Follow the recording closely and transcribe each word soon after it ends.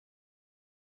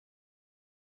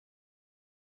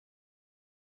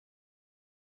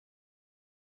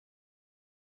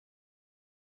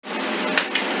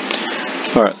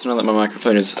Alright, so now that my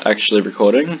microphone is actually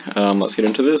recording, let's get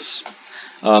into this.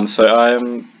 So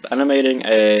I'm animating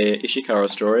a ICKI-KARA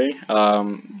story.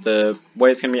 The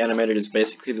way it's going to be animated is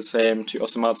basically the same to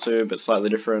Osamatsu, but slightly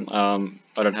different. I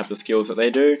don't have the skills that they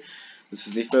do. This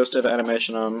is the first ever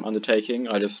animation I'm undertaking.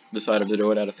 I just decided to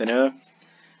do it out of thin air.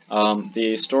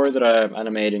 The story that I'm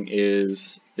animating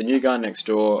is The New Guy Next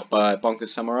Door by Bonkers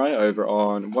Samurai over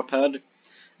on Wattpap.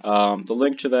 The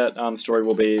link to that story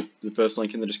will be the first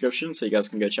link in the description, so you guys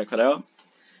can go check that out.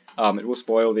 It will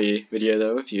spoil the video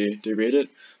though if you do read it,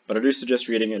 but I do suggest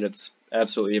reading it. It's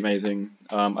absolutely amazing.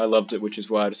 I loved it, which is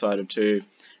why I decided to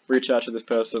reach out to this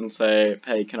person, say,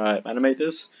 hey, can I animate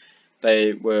this?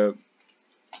 They were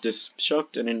just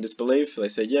shocked and in disbelief. They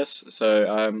said yes, so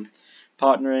I'm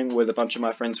partnering with a bunch of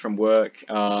my friends from work.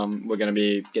 We're going to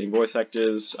be getting voice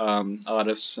actors,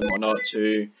 artists and whatnot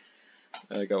to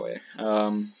go away.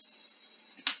 Come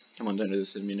on, don't do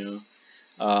this to me now.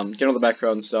 Get all the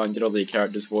backgrounds done, get all the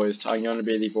characters voiced. I'm going to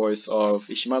be the voice of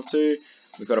Ishimatsu.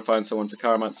 We've got to find someone for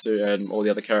Karamatsu and all the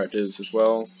other characters as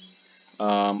well.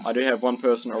 I do have one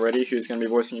person already who's going to be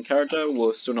voicing a character.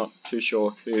 We're still not too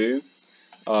sure who.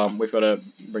 We've got to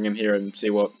bring him here and see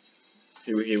who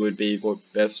he would be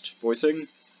best voicing.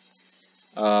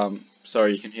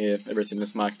 Sorry, you can hear everything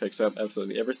this mic picks up,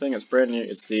 absolutely everything. It's brand new,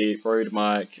 it's the Rode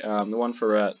mic, the one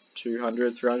for about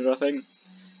 200, 300 I think.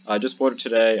 I just bought it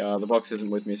today. The box isn't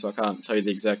with me so I can't tell you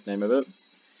the exact name of it.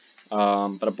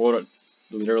 But I bought it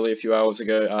literally a few hours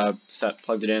ago. I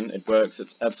plugged it in, it works,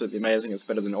 it's absolutely amazing, it's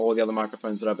better than all the other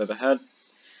microphones that I've ever had.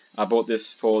 I bought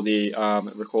this for the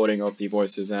recording of the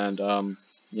voices and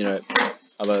you know,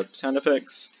 other sound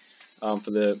effects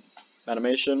for the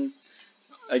animation.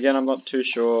 Again, I'm not too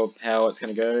sure how it's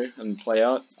going to go and play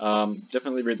out.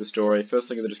 Definitely read the story. First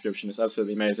link in the description is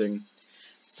absolutely amazing.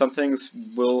 Some things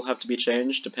will have to be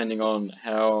changed depending on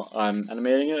how I'm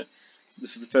animating it.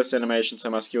 This is the first animation, so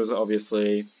my skills are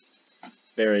obviously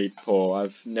very poor.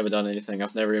 I've never done anything.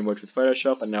 I've never even worked with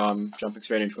Photoshop, and now I'm jumping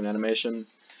straight into an animation.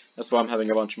 That's why I'm having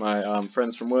a bunch of my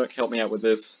friends from work help me out with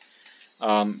this.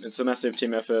 It's a massive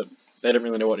team effort. They don't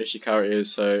really know what ICKI-KARA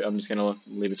is, so I'm just going to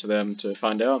leave it to them to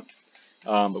find out.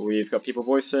 But we've got people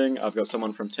voicing. I've got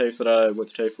someone from TAFE that I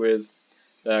went to TAFE with.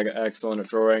 They're excellent at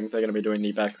drawing. They're going to be doing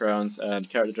the backgrounds and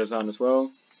character design as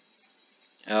well.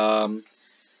 We're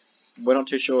not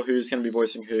too sure who's going to be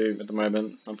voicing who at the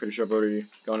moment. I'm pretty sure I've already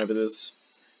gone over this.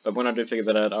 But when I do figure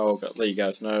that out, I'll let you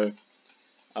guys know.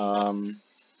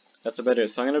 That's about it.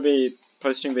 So I'm going to be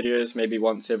posting videos maybe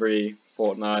once every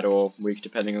fortnight or week,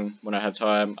 depending on when I have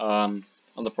time, on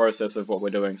the process of what we're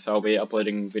doing. So I'll be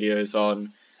uploading videos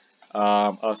on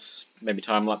us maybe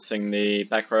time-lapsing the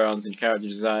backgrounds and character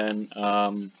design,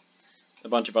 a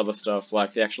bunch of other stuff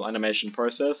like the actual animation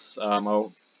process.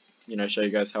 I'll show you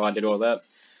guys how I did all that,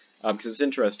 because it's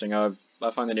interesting. I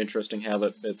find it interesting how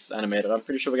that it's animated. I'm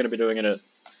pretty sure we're going to be doing it at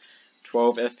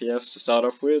 12 FPS to start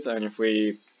off with, and if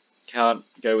we can't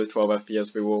go with 12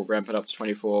 FPS we will ramp it up to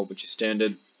 24, which is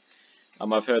standard.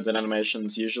 I've heard that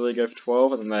animations usually go for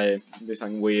 12 and then they do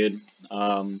something weird,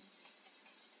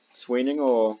 sweening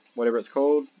or whatever it's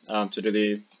called, to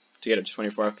get it to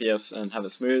 24 FPS and have it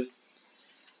smooth.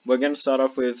 We're going to start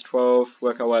off with 12,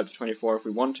 work our way up to 24 if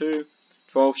we want to.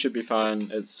 12 should be fine,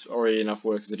 it's already enough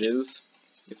work as it is.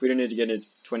 If we don't need to get it to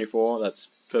 24, that's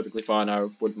perfectly fine. I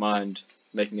wouldn't mind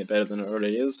making it better than it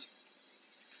already is.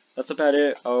 That's about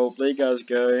it. I'll let you guys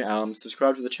go.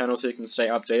 Subscribe to the channel so you can stay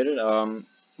updated.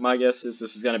 My guess is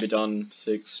this is going to be done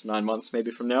 6-9 months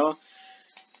maybe from now.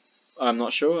 I'm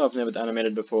not sure, I've never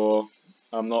animated before.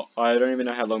 I don't even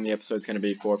know how long the episode's going to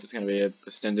be for, if it's going to be a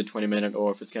extended 20-minute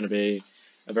or if it's going to be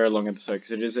a very long episode,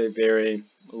 because it is a very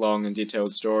long and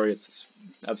detailed story. It's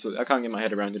absolutely, I can't get my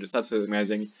head around it, it's absolutely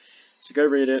amazing. So go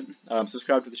read it,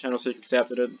 subscribe to the channel so you can stay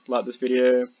updated, like this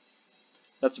video.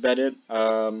 That's about it.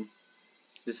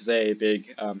 This is a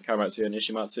big Karamatsu and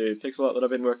Ishimatsu pixel art that I've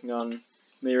been working on,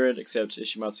 mirrored, except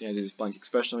Ishimatsu has his blank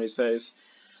expression on his face.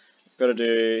 Got to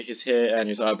do his hair and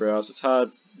his eyebrows. It's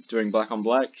hard doing black on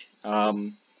black.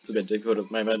 It's a bit difficult at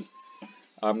the moment.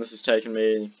 This has taken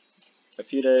me a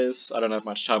few days. I don't have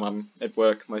much time. I'm at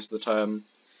work most of the time.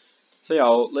 So yeah,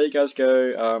 I'll let you guys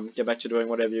go. Get back to doing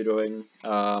whatever you're doing.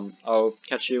 I'll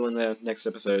catch you in the next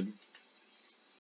episode.